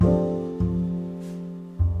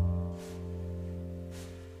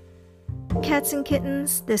cats and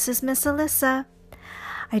kittens, this is Miss Alyssa.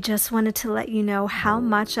 I just wanted to let you know how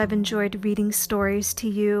much I've enjoyed reading stories to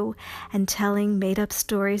you and telling made-up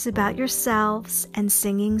stories about yourselves and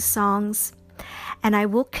singing songs. And I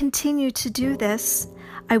will continue to do this.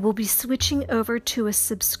 I will be switching over to a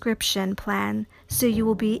subscription plan, so you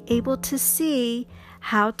will be able to see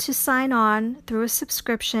how to sign on through a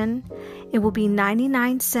subscription. It will be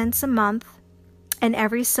 99 cents a month, and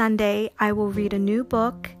every Sunday I will read a new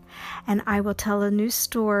book, and I will tell a new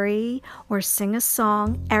story or sing a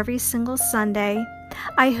song every single Sunday.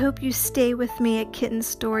 I hope you stay with me at Kitten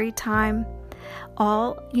Story Time.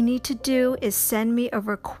 All you need to do is send me a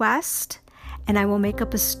request, and I will make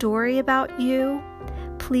up a story about you.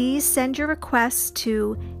 Please send your request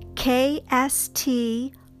to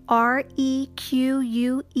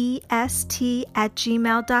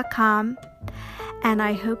kstrequest@gmail.com. And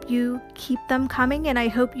I hope you keep them coming, and I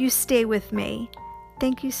hope you stay with me.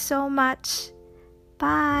 Thank you so much.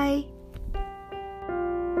 Bye.